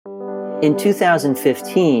In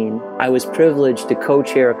 2015, I was privileged to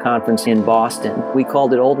co-chair a conference in Boston. We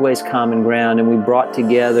called it Old Ways Common Ground, and we brought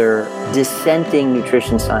together dissenting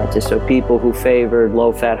nutrition scientists, so people who favored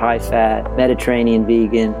low-fat, high-fat, Mediterranean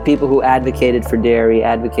vegan, people who advocated for dairy,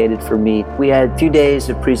 advocated for meat. We had a few days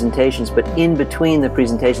of presentations, but in between the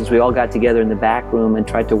presentations, we all got together in the back room and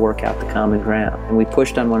tried to work out the common ground. And we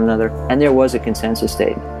pushed on one another, and there was a consensus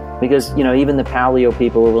statement. Because, even the Paleo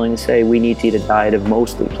people were willing to say we need to eat a diet of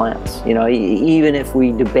mostly plants. Even if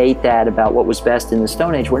we debate that about what was best in the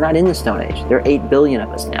Stone Age, we're not in the Stone Age. There are 8 billion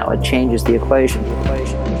of us now. It changes the equation.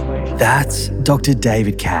 That's Dr.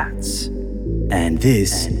 David Katz. And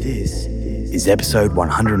this is episode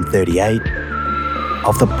 138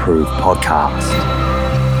 of the Proof Podcast.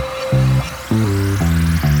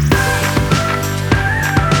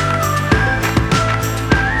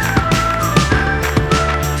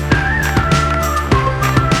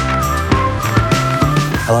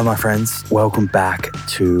 Hello, my friends. Welcome back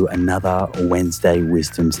to another Wednesday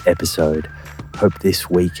Wisdoms episode. Hope this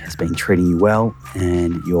week has been treating you well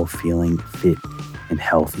and you're feeling fit and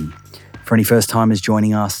healthy. For any first timers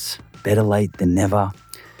joining us, better late than never.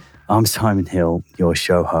 I'm Simon Hill, your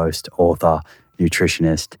show host, author,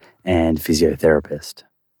 nutritionist, and physiotherapist.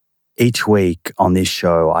 Each week on this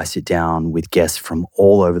show, I sit down with guests from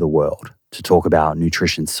all over the world to talk about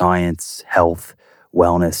nutrition science, health,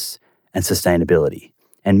 wellness, and sustainability.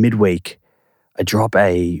 And midweek, I drop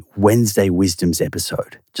a Wednesday Wisdoms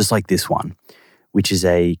episode, just like this one, which is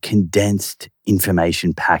a condensed,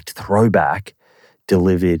 information-packed throwback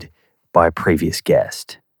delivered by a previous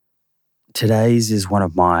guest. Today's is one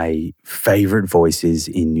of my favorite voices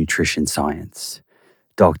in nutrition science,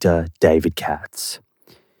 Dr. David Katz.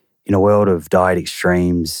 In a world of diet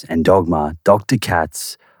extremes and dogma, Dr.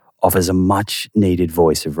 Katz offers a much-needed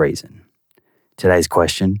voice of reason. Today's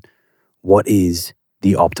question, what is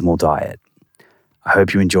the optimal diet? I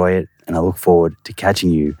hope you enjoy it, and I look forward to catching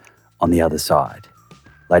you on the other side.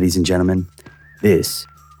 Ladies and gentlemen, this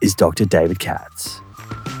is Dr. David Katz.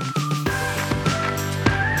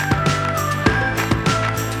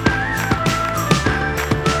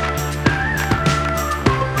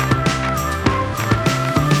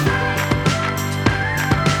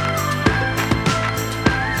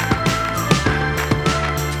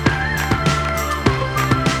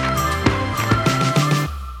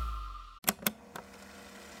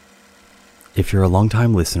 If you're a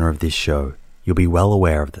long-time listener of this show, you'll be well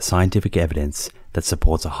aware of the scientific evidence that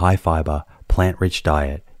supports a high-fiber, plant-rich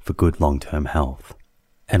diet for good long-term health.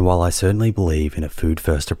 And while I certainly believe in a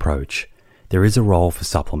food-first approach, there is a role for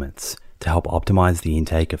supplements to help optimize the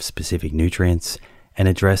intake of specific nutrients and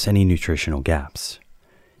address any nutritional gaps.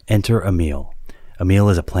 Enter Emil. Emil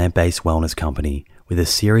is a plant-based wellness company with a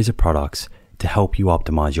series of products to help you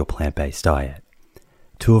optimize your plant-based diet.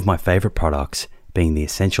 Two of my favorite products being the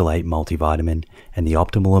Essential 8 multivitamin and the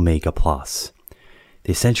Optimal Omega Plus.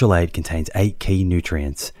 The Essential 8 contains 8 key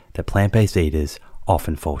nutrients that plant-based eaters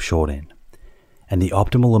often fall short in. And the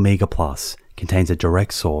Optimal Omega Plus contains a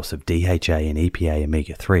direct source of DHA and EPA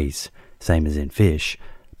omega-3s, same as in fish,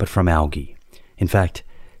 but from algae. In fact,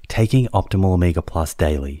 taking Optimal Omega Plus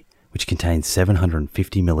daily, which contains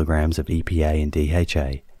 750 milligrams of EPA and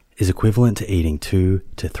DHA, is equivalent to eating 2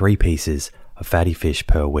 to 3 pieces of fatty fish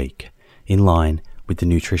per week, in line with the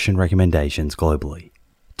nutrition recommendations globally.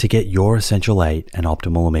 To get your Essential 8 and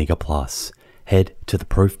Optimal Omega Plus, head to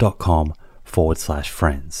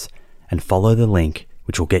theproof.com/friends and follow the link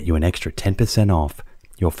which will get you an extra 10% off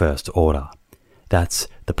your first order. That's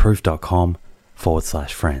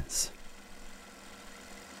theproof.com/friends.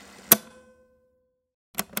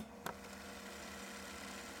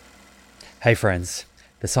 Hey friends,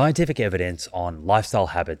 the scientific evidence on lifestyle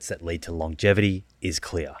habits that lead to longevity is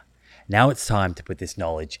clear. Now it's time to put this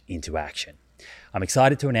knowledge into action. I'm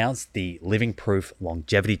excited to announce the Living Proof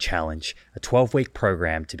Longevity Challenge, a 12-week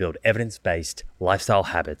program to build evidence-based lifestyle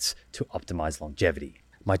habits to optimize longevity.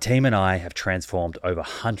 My team and I have transformed over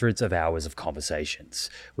hundreds of hours of conversations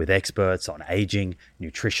with experts on aging,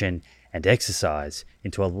 nutrition, and exercise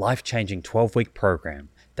into a life-changing 12-week program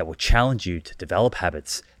that will challenge you to develop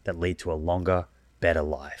habits that lead to a longer, better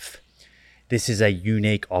life. This is a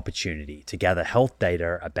unique opportunity to gather health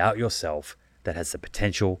data about yourself that has the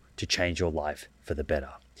potential to change your life for the better.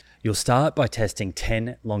 You'll start by testing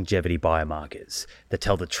 10 longevity biomarkers that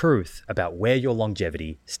tell the truth about where your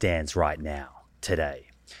longevity stands right now, today.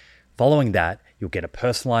 Following that, you'll get a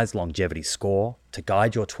personalized longevity score to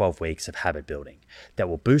guide your 12 weeks of habit building that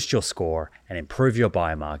will boost your score and improve your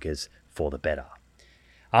biomarkers for the better.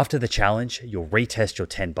 After the challenge, you'll retest your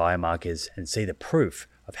 10 biomarkers and see the proof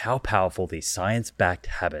of how powerful these science-backed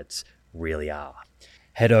habits really are.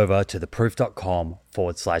 Head over to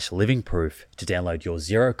theproof.com/livingproof to download your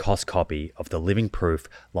zero-cost copy of the Living Proof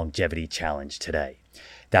Longevity Challenge today.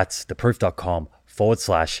 That's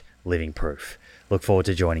theproof.com/livingproof. Look forward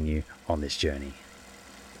to joining you on this journey.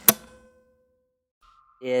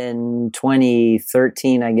 In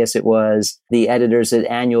 2013, I guess it was, the editors at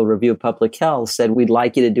Annual Review of Public Health said, we'd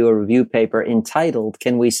like you to do a review paper entitled,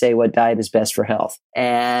 Can We Say What Diet is Best for Health?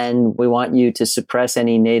 And we want you to suppress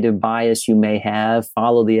any native bias you may have,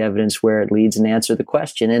 follow the evidence where it leads, and answer the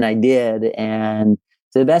question. And I did. And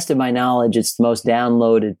to the best of my knowledge, it's the most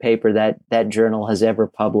downloaded paper that journal has ever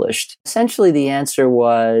published. Essentially, the answer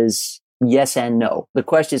was yes and no. The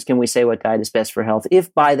question is, can we say what diet is best for health?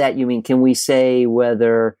 If by that you mean, can we say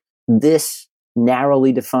whether this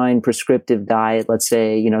narrowly defined prescriptive diet, let's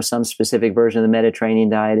say, some specific version of the Mediterranean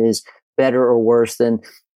diet, is better or worse than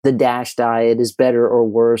the DASH diet, is better or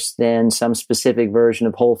worse than some specific version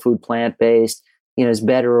of whole food plant-based, is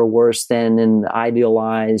better or worse than an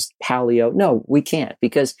idealized paleo? No, we can't,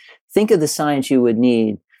 because think of the science you would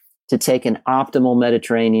need to take an optimal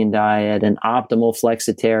Mediterranean diet, an optimal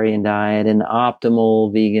flexitarian diet, an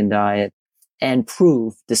optimal vegan diet, and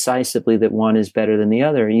prove decisively that one is better than the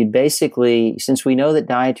other. You'd basically, since we know that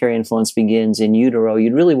dietary influence begins in utero,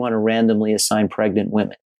 you'd really want to randomly assign pregnant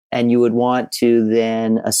women. And you would want to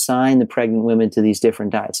then assign the pregnant women to these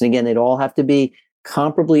different diets. And again, they'd all have to be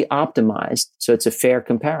comparably optimized, so it's a fair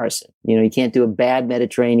comparison. You can't do a bad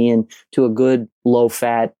Mediterranean to a good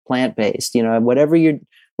low-fat plant-based.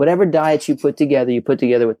 Whatever diets you put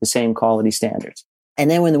together with the same quality standards. And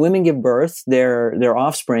then when the women give birth, their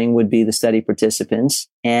offspring would be the study participants.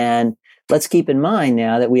 And let's keep in mind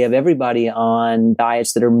now that we have everybody on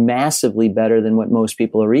diets that are massively better than what most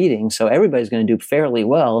people are eating. So everybody's going to do fairly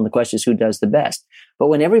well. And the question is, who does the best? But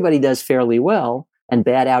when everybody does fairly well and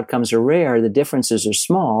bad outcomes are rare, the differences are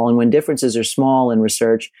small. And when differences are small in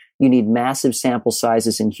research, you need massive sample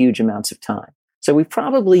sizes and huge amounts of time. So we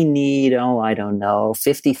probably need,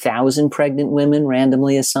 50,000 pregnant women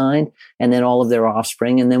randomly assigned, and then all of their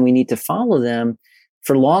offspring. And then we need to follow them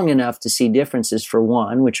for long enough to see differences, for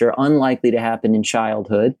one, which are unlikely to happen in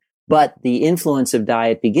childhood. But the influence of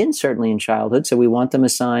diet begins certainly in childhood. So we want them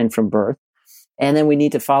assigned from birth. And then we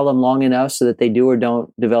need to follow them long enough so that they do or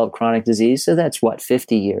don't develop chronic disease. So that's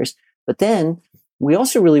 50 years. But then we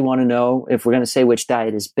also really want to know, if we're going to say which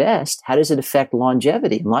diet is best, how does it affect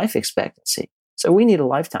longevity and life expectancy? So we need a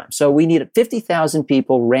lifetime. So we need 50,000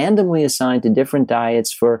 people randomly assigned to different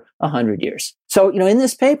diets for 100 years. So, in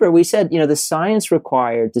this paper, we said, the science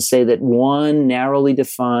required to say that one narrowly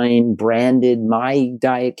defined, branded, my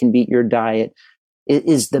diet can beat your diet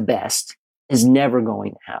is the best, is never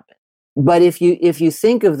going to happen. But if you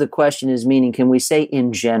think of the question as meaning, can we say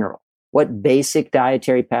in general, what basic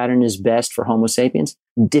dietary pattern is best for Homo sapiens?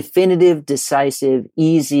 Definitive, decisive,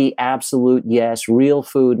 easy, absolute yes, real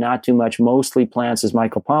food, not too much, mostly plants, as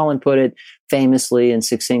Michael Pollan put it famously and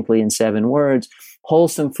succinctly in 7 words.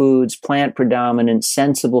 Wholesome foods, plant predominant,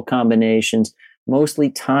 sensible combinations, mostly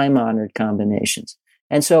time-honored combinations.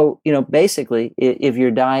 And so, basically, if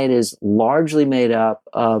your diet is largely made up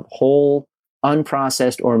of whole,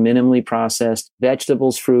 unprocessed or minimally processed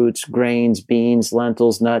vegetables, fruits, grains, beans,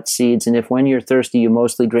 lentils, nuts, seeds, and if when you're thirsty, you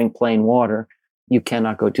mostly drink plain water, you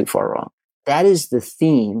cannot go too far wrong. That is the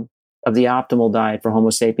theme of the optimal diet for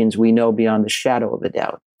Homo sapiens, we know beyond the shadow of a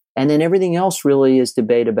doubt. And then everything else really is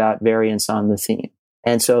debate about variance on the theme.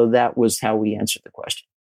 And so that was how we answered the question.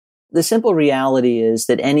 The simple reality is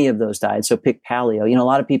that any of those diets, so pick paleo, a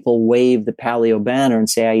lot of people wave the paleo banner and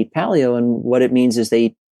say, I eat paleo. And what it means is they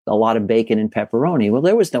eat a lot of bacon and pepperoni. Well,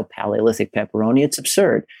 there was no Paleolithic pepperoni. It's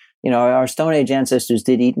absurd. Our Stone Age ancestors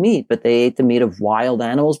did eat meat, but they ate the meat of wild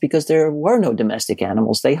animals because there were no domestic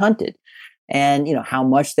animals. They hunted. And, how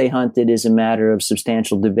much they hunted is a matter of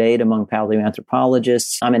substantial debate among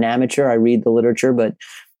paleoanthropologists. I'm an amateur. I read the literature, but,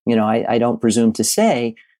 I don't presume to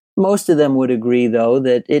say. Most of them would agree, though,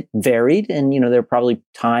 that it varied. And, there are probably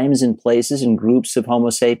times and places and groups of Homo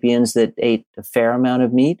sapiens that ate a fair amount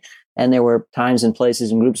of meat. And there were times and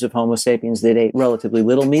places and groups of Homo sapiens that ate relatively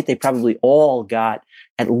little meat. They probably all got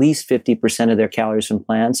at least 50% of their calories from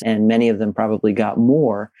plants, and many of them probably got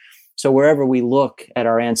more. So wherever we look at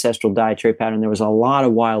our ancestral dietary pattern, there was a lot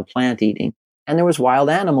of wild plant eating, and there was wild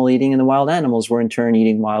animal eating, and the wild animals were in turn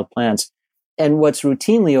eating wild plants. And what's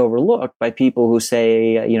routinely overlooked by people who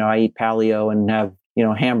say, I eat paleo and have,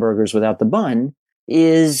 hamburgers without the bun,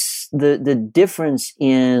 is the difference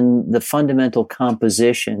in the fundamental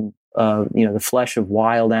composition of, the flesh of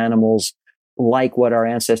wild animals, like what our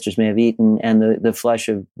ancestors may have eaten, and the flesh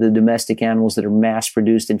of the domestic animals that are mass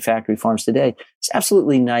produced in factory farms today. It's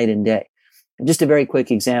absolutely night and day. Just a very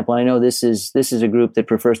quick example. I know this is a group that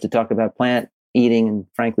prefers to talk about plant eating, and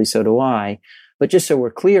frankly, so do I. But just so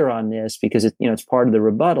we're clear on this, because it's part of the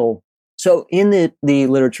rebuttal. So in the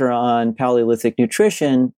literature on Paleolithic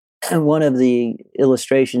nutrition, one of the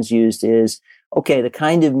illustrations used is, okay, the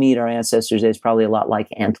kind of meat our ancestors ate is probably a lot like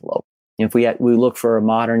antelope. If we look for a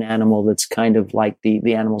modern animal that's kind of like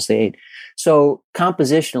the animals they ate. So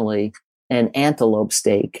compositionally, an antelope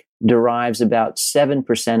steak derives about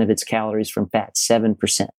 7% of its calories from fat,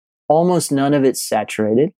 7%. Almost none of it's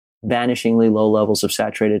saturated, vanishingly low levels of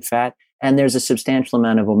saturated fat. And there's a substantial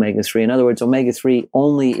amount of omega-3. In other words, omega-3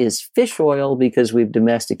 only is fish oil because we've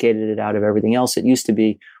domesticated it out of everything else. It used to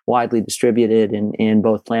be widely distributed in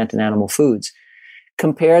both plant and animal foods.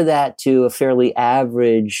 Compare that to a fairly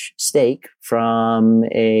average steak from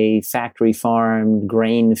a factory-farmed,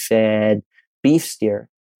 grain-fed beef steer.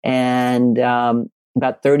 And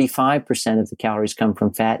about 35% of the calories come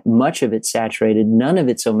from fat. Much of it's saturated. None of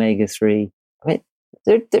it's omega-3. I mean,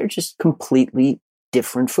 they're just completely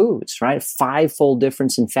different foods, right? 5-fold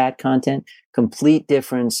difference in fat content, complete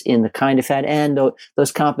difference in the kind of fat, and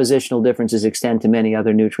those compositional differences extend to many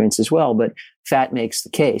other nutrients as well, but fat makes the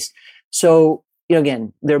case. So,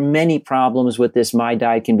 again, there are many problems with this my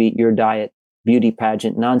diet can beat your diet beauty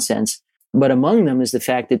pageant nonsense, but among them is the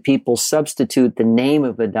fact that people substitute the name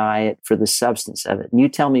of a diet for the substance of it. And you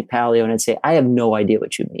tell me paleo, and I'd say, I have no idea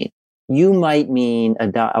what you mean. You might mean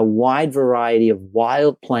a wide variety of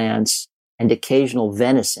wild plants and occasional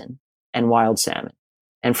venison and wild salmon.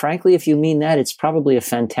 And frankly, if you mean that, it's probably a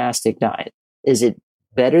fantastic diet. Is it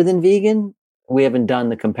better than vegan? We haven't done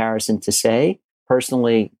the comparison to say.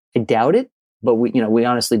 Personally, I doubt it, but we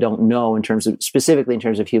honestly don't know specifically in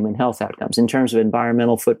terms of human health outcomes. In terms of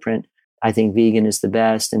environmental footprint, I think vegan is the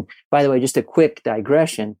best. And by the way, just a quick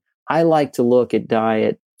digression, I like to look at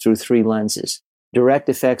diet through 3 lenses: direct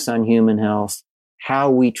effects on human health, how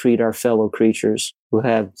we treat our fellow creatures who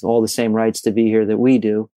have all the same rights to be here that we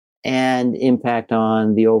do, and impact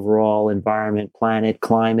on the overall environment, planet,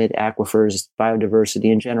 climate, aquifers, biodiversity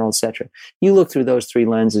in general, etc. You look through those 3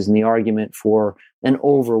 lenses, and the argument for an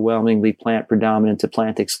overwhelmingly plant predominant to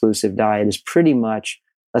plant exclusive diet is pretty much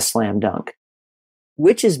a slam dunk.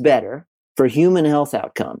 Which is better for human health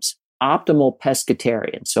outcomes? Optimal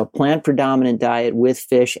pescatarian, so plant predominant diet with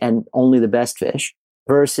fish and only the best fish,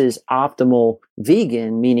 versus optimal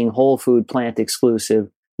vegan, meaning whole food, plant exclusive,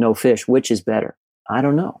 no fish. Which is better? I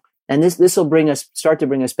don't know. And this will start to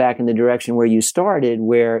bring us back in the direction where you started,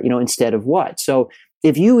 where, instead of what? So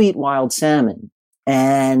if you eat wild salmon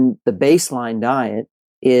and the baseline diet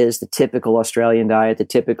is the typical Australian diet, the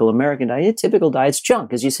typical American diet, typical diet's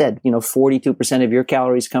junk. As you said, 42% of your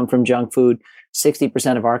calories come from junk food,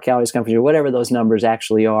 60% of our calories come from whatever those numbers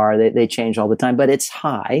actually are. They change all the time, but it's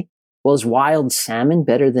high. Well, is wild salmon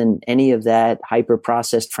better than any of that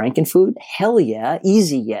hyper-processed frankenfood? Hell yeah.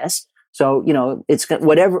 Easy yes. So, it's got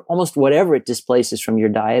almost whatever it displaces from your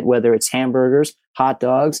diet, whether it's hamburgers, hot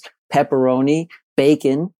dogs, pepperoni,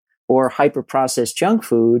 bacon, or hyper-processed junk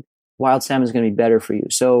food, wild salmon is going to be better for you.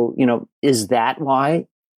 So, is that why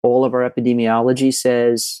all of our epidemiology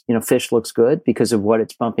says, fish looks good because of what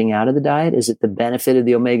it's bumping out of the diet? Is it the benefit of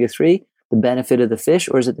the omega-3? The benefit of the fish,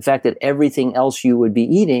 or is it the fact that everything else you would be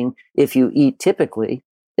eating, if you eat typically,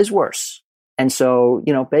 is worse? And so,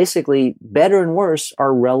 basically better and worse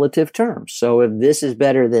are relative terms. So if this is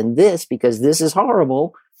better than this because this is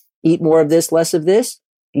horrible, eat more of this, less of this,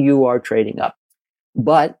 you are trading up.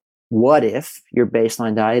 But what if your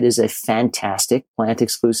baseline diet is a fantastic plant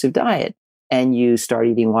exclusive diet and you start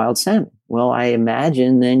eating wild salmon? Well, I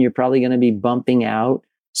imagine then you're probably going to be bumping out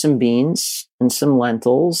some beans and some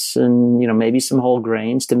lentils and, maybe some whole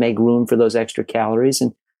grains to make room for those extra calories.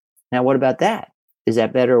 And now what about that? Is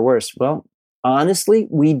that better or worse? Well, honestly,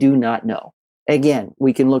 we do not know. Again,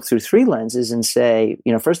 we can look through 3 lenses and say,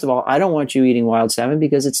 first of all, I don't want you eating wild salmon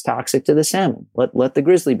because it's toxic to the salmon. Let the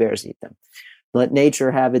grizzly bears eat them. Let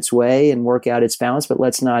nature have its way and work out its balance, but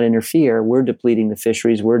let's not interfere. We're depleting the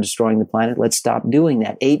fisheries. We're destroying the planet. Let's stop doing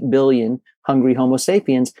that. 8 billion hungry Homo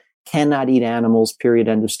sapiens cannot eat animals, period,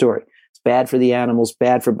 end of story. It's bad for the animals,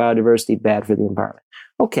 bad for biodiversity, bad for the environment.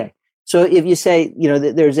 Okay. So if you say,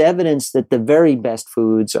 there's evidence that the very best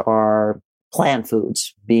foods are plant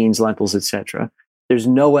foods, beans, lentils, etc. There's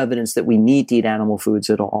no evidence that we need to eat animal foods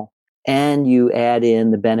at all. And you add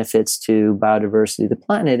in the benefits to biodiversity of the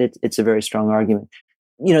planet, it's a very strong argument.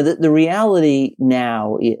 The reality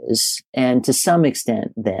now is, and to some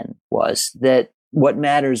extent then was, that what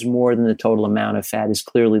matters more than the total amount of fat is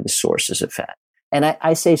clearly the sources of fat. And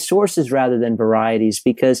I say sources rather than varieties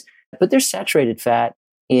but there's saturated fat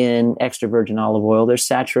in extra virgin olive oil. There's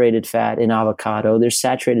saturated fat in avocado. There's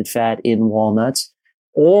saturated fat in walnuts.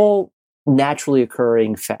 All naturally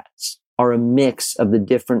occurring fats are a mix of the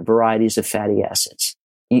different varieties of fatty acids.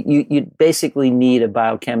 You basically need a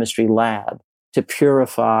biochemistry lab to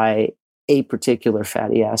purify a particular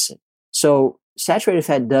fatty acid. So saturated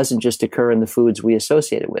fat doesn't just occur in the foods we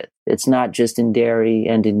associate it with. It's not just in dairy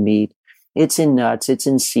and in meat. It's in nuts, it's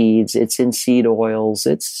in seeds, it's in seed oils.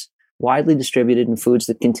 It's widely distributed in foods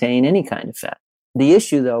that contain any kind of fat. The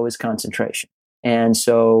issue, though, is concentration. And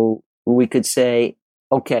so we could say,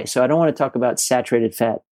 okay, so I don't want to talk about saturated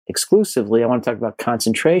fat exclusively. I want to talk about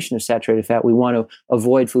concentration of saturated fat. We want to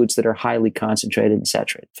avoid foods that are highly concentrated in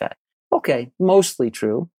saturated fat. Okay, mostly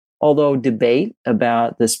true. Although debate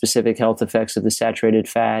about the specific health effects of the saturated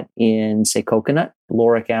fat in, say, coconut,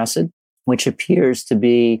 lauric acid, which appears to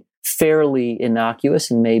be fairly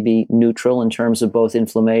innocuous and maybe neutral in terms of both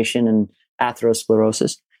inflammation and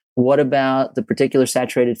atherosclerosis. What about the particular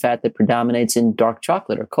saturated fat that predominates in dark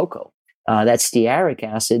chocolate or cocoa? That's stearic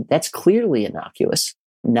acid. That's clearly innocuous,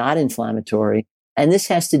 not inflammatory. And this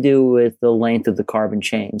has to do with the length of the carbon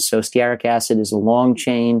chain. So stearic acid is a long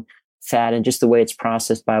chain fat, and just the way it's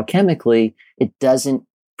processed biochemically, it doesn't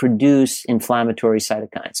produce inflammatory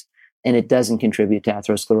cytokines, and it doesn't contribute to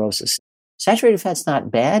atherosclerosis. Saturated fat's not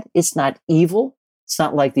bad. It's not evil. It's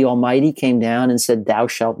not like the Almighty came down and said, thou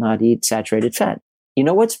shalt not eat saturated fat. You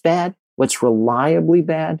know what's bad? What's reliably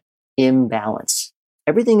bad? Imbalance.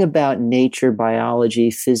 Everything about nature, biology,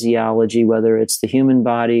 physiology, whether it's the human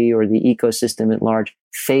body or the ecosystem at large,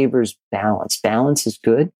 favors balance. Balance is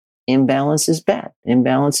good. Imbalance is bad.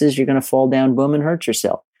 Imbalance is you're going to fall down, boom, and hurt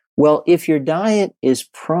yourself. Well, if your diet is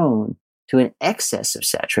prone to an excess of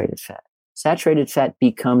saturated fat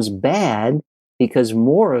becomes bad because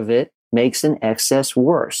more of it makes an excess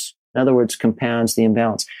worse. In other words, compounds the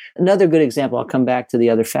imbalance. Another good example, I'll come back to the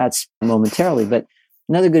other fats momentarily, but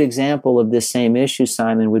another good example of this same issue,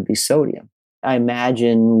 Simon, would be sodium. I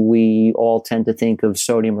imagine we all tend to think of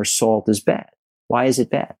sodium or salt as bad. Why is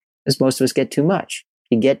it bad? Because most of us get too much.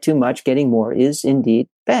 You get too much, getting more is indeed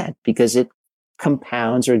bad because it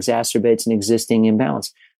compounds or exacerbates an existing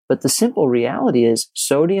imbalance. But the simple reality is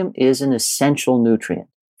sodium is an essential nutrient.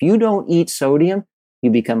 If you don't eat sodium,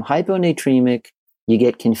 you become hyponatremic, you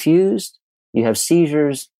get confused, you have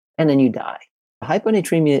seizures, and then you die.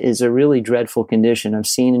 Hyponatremia is a really dreadful condition. I've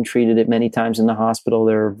seen and treated it many times in the hospital.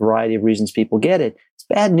 There are a variety of reasons people get it. It's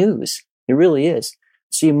bad news. It really is.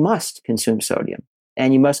 So you must consume sodium,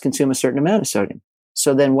 and you must consume a certain amount of sodium.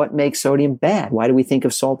 So then what makes sodium bad? Why do we think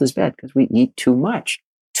of salt as bad? Because we eat too much.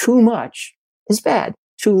 Too much is bad.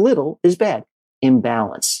 Too little is bad.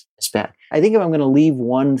 Imbalance is bad. I think if I'm going to leave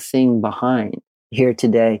one thing behind here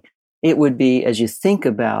today, it would be, as you think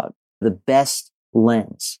about the best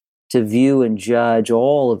lens to view and judge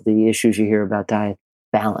all of the issues you hear about diet,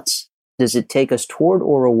 balance. Does it take us toward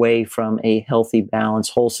or away from a healthy balance,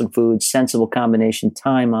 wholesome food, sensible combination,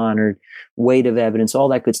 time-honored, weight of evidence, all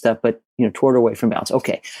that good stuff, but toward or away from balance?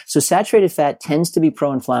 Okay, so saturated fat tends to be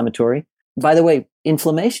pro-inflammatory. By the way,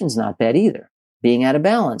 inflammation's not bad either. Being out of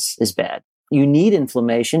balance is bad. You need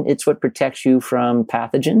inflammation. It's what protects you from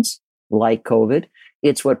pathogens like COVID.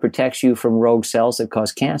 It's what protects you from rogue cells that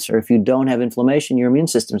cause cancer. If you don't have inflammation, your immune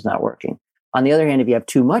system's not working. On the other hand, if you have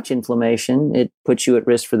too much inflammation, it puts you at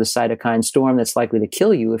risk for the cytokine storm that's likely to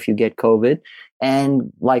kill you if you get COVID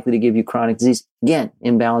and likely to give you chronic disease. Again,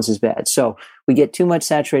 imbalance is bad. So we get too much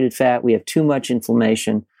saturated fat. We have too much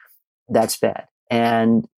inflammation. That's bad.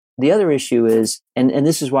 And the other issue is, and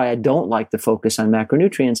this is why I don't like the focus on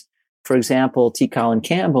macronutrients. For example, T. Colin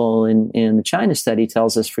Campbell in the China study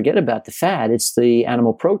tells us, forget about the fat. It's the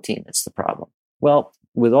animal protein that's the problem. Well,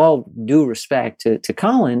 with all due respect to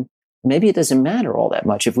Colin, maybe it doesn't matter all that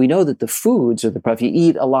much. If we know that the foods are the problem, if you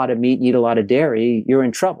eat a lot of meat, eat a lot of dairy, you're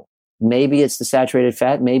in trouble. Maybe it's the saturated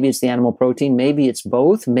fat. Maybe it's the animal protein. Maybe it's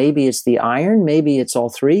both. Maybe it's the iron. Maybe it's all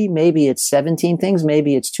three. Maybe it's 17 things.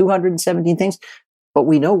 Maybe it's 217 things. But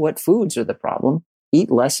we know what foods are the problem. Eat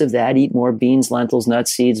less of that. Eat more beans, lentils,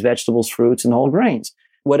 nuts, seeds, vegetables, fruits, and whole grains.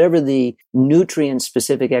 Whatever the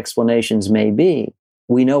nutrient-specific explanations may be,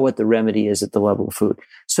 we know what the remedy is at the level of food.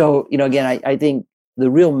 So, again, I think the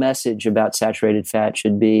real message about saturated fat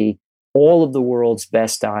should be all of the world's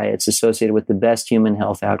best diets associated with the best human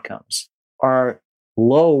health outcomes are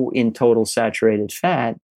low in total saturated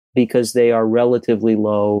fat because they are relatively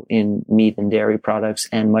low in meat and dairy products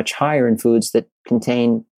and much higher in foods that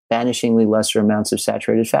contain vanishingly lesser amounts of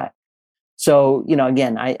saturated fat. So,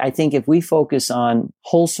 again, I think if we focus on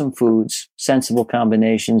wholesome foods, sensible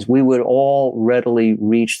combinations, we would all readily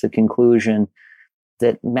reach the conclusion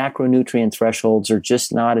that macronutrient thresholds are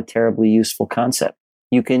just not a terribly useful concept.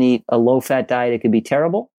 You can eat a low-fat diet. It could be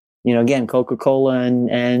terrible. Again, Coca-Cola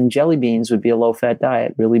and jelly beans would be a low-fat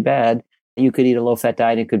diet, really bad. You could eat a low-fat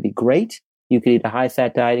diet. It could be great. You could eat a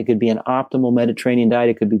high-fat diet. It could be an optimal Mediterranean diet.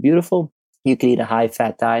 It could be beautiful. You could eat a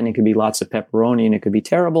high-fat diet, and it could be lots of pepperoni, and it could be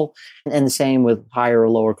terrible. And the same with higher or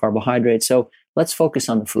lower carbohydrates. So let's focus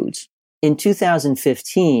on the foods. In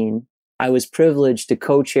 2015, I was privileged to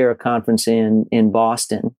co-chair a conference in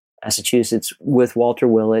Boston, Massachusetts, with Walter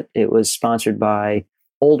Willett. It was sponsored by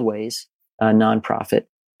Old Ways, a nonprofit.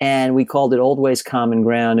 And we called it Old Ways Common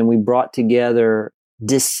Ground. And we brought together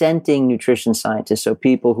dissenting nutrition scientists. So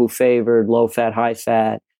people who favored low-fat,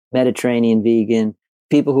 high-fat, Mediterranean vegan,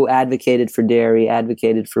 people who advocated for dairy,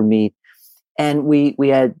 advocated for meat. And we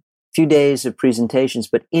had a few days of presentations,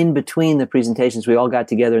 but in between the presentations, we all got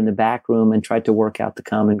together in the back room and tried to work out the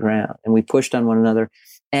common ground. And we pushed on one another.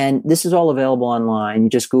 And this is all available online. You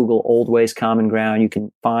just Google Old Ways Common Ground. You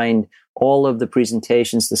can find all of the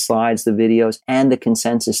presentations, the slides, the videos, and the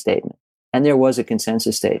consensus statement. And there was a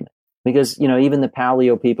consensus statement. Because, even the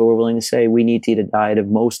Paleo people were willing to say we need to eat a diet of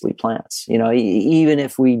mostly plants. Even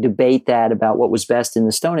if we debate that about what was best in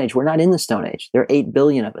the Stone Age, we're not in the Stone Age. There are 8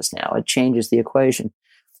 billion of us now. It changes the equation.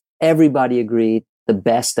 Everybody agreed the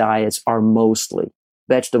best diets are mostly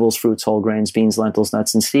vegetables, fruits, whole grains, beans, lentils,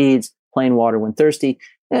 nuts, and seeds, plain water when thirsty.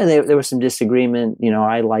 And there was some disagreement.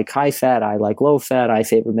 I like high fat. I like low fat. I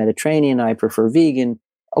favor Mediterranean. I prefer vegan.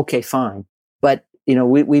 Okay, fine. But,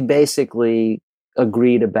 we basically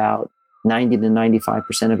agreed about 90 to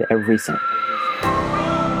 95% of everything.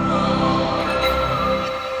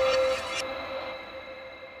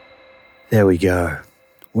 There we go.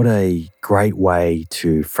 What a great way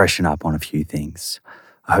to freshen up on a few things.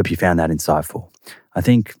 I hope you found that insightful. I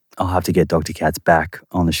think I'll have to get Dr. Katz back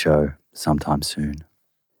on the show sometime soon.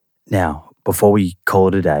 Now, before we call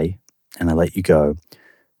it a day and I let you go,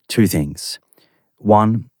 2 things.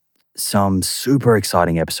 1, some super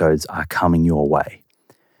exciting episodes are coming your way.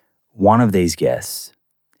 One of these guests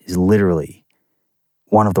is literally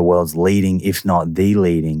one of the world's leading, if not the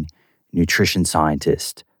leading, nutrition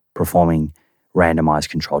scientist performing randomized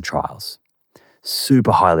controlled trials.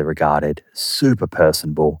 Super highly regarded, super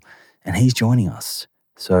personable, and he's joining us.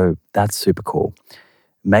 So that's super cool.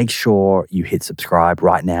 Make sure you hit subscribe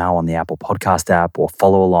right now on the Apple Podcast app or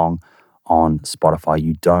follow along on Spotify.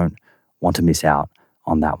 You don't want to miss out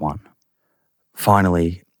on that one.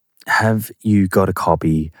 Finally, have you got a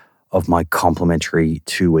copy of my complimentary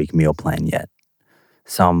 2-week meal plan yet?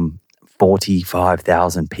 Some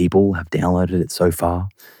 45,000 people have downloaded it so far,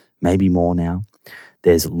 maybe more now.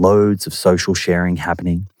 There's loads of social sharing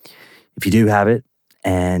happening. If you do have it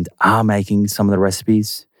and are making some of the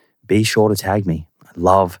recipes, be sure to tag me. I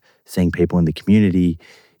love seeing people in the community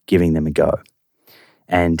giving them a go.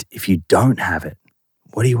 And if you don't have it,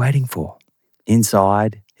 what are you waiting for?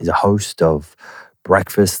 Inside is a host of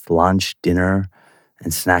breakfast, lunch, dinner,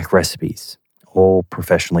 and snack recipes, all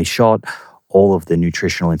professionally shot. All of the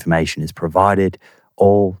nutritional information is provided,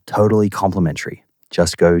 all totally complimentary.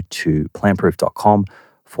 Just go to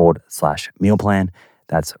plantproof.com/meal plan.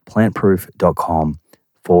 That's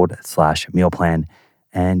plantproof.com/meal plan,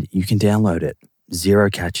 and you can download it. 0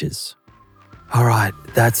 catches. All right,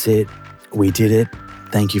 that's it. We did it.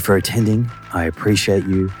 Thank you for attending. I appreciate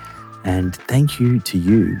you. And thank you to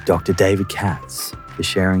you, Dr. David Katz, for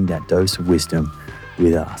sharing that dose of wisdom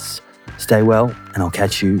with us. Stay well, and I'll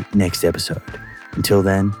catch you next episode. Until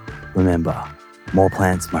then, remember, more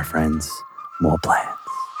plants, my friends, more plants.